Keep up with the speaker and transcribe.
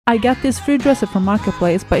I got this free dresser from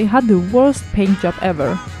Marketplace, but it had the worst paint job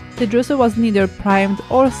ever. The dresser was neither primed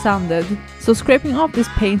or sanded, so scraping off this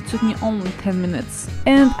paint took me only 10 minutes.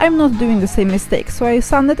 And I'm not doing the same mistake, so I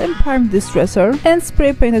sanded and primed this dresser and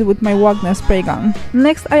spray painted with my Wagner spray gun.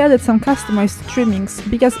 Next I added some customized trimmings,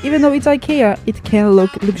 because even though it's IKEA, it can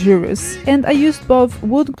look luxurious. And I used both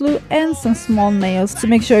wood glue and some small nails to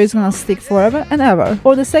make sure it's gonna stick forever and ever.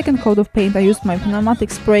 For the second coat of paint I used my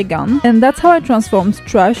pneumatic spray gun, and that's how I transformed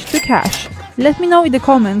trash to cash. Let me know in the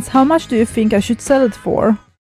comments how much do you think I should sell it for.